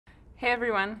Hey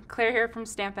everyone, Claire here from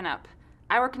Stampin' Up.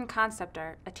 I work in concept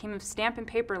art, a team of stamp and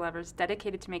paper lovers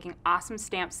dedicated to making awesome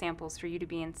stamp samples for you to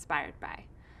be inspired by.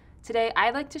 Today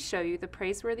I'd like to show you the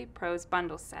Praise Worthy Prose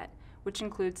Bundle set, which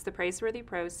includes the Praise Worthy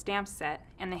Prose stamp set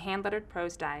and the hand-lettered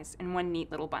prose dies in one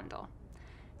neat little bundle.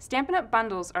 Stampin' Up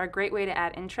bundles are a great way to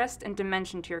add interest and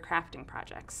dimension to your crafting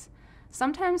projects.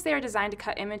 Sometimes they are designed to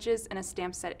cut images in a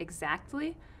stamp set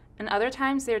exactly, and other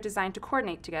times they are designed to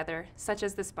coordinate together, such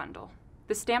as this bundle.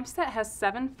 The stamp set has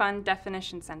 7 fun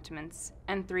definition sentiments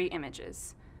and 3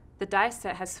 images. The die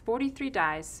set has 43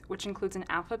 dies, which includes an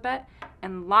alphabet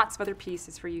and lots of other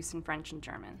pieces for use in French and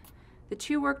German. The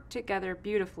two work together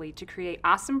beautifully to create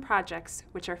awesome projects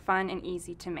which are fun and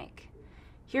easy to make.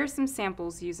 Here are some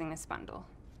samples using this bundle.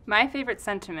 My favorite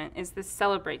sentiment is the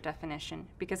celebrate definition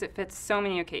because it fits so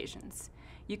many occasions.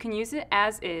 You can use it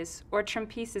as is or trim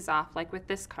pieces off like with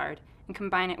this card and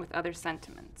combine it with other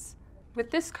sentiments. With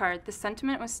this card, the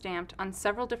sentiment was stamped on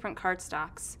several different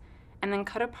cardstocks and then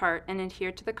cut apart and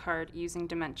adhered to the card using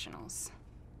dimensionals.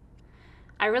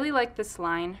 I really like this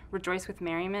line, "Rejoice with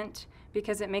merriment,"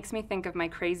 because it makes me think of my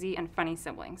crazy and funny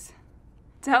siblings.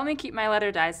 To help me keep my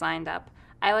letter dies lined up,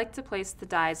 I like to place the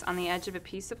dies on the edge of a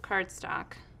piece of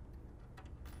cardstock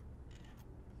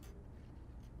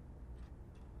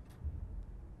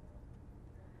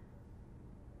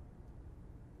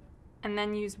and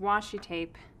then use washi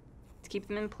tape to keep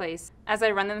them in place as I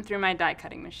run them through my die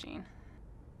cutting machine.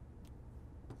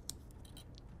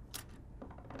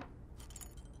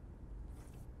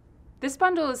 This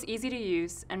bundle is easy to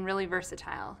use and really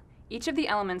versatile. Each of the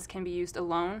elements can be used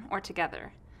alone or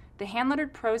together. The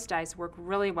hand-lettered prose dies work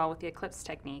really well with the eclipse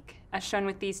technique, as shown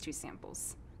with these 2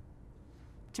 samples.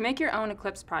 To make your own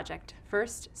eclipse project,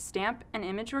 first stamp an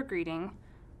image or greeting,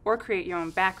 or create your own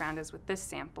background as with this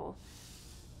sample.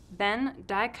 Then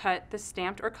die cut the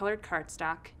stamped or colored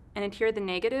cardstock and adhere the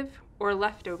negative or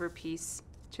leftover piece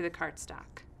to the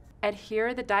cardstock.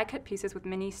 Adhere the die cut pieces with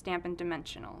mini Stampin'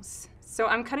 dimensionals. So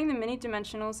I'm cutting the mini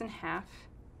dimensionals in half.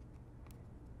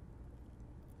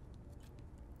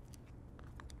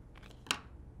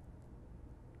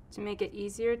 To make it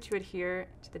easier to adhere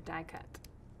to the die cut.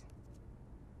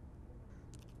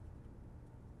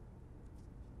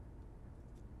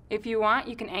 If you want,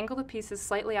 you can angle the pieces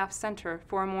slightly off center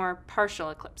for a more partial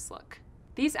eclipse look.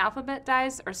 These alphabet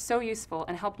dies are so useful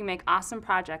and help you make awesome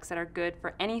projects that are good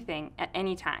for anything at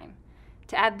any time.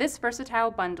 To add this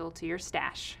versatile bundle to your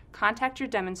stash, contact your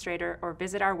demonstrator or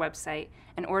visit our website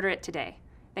and order it today.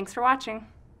 Thanks for watching.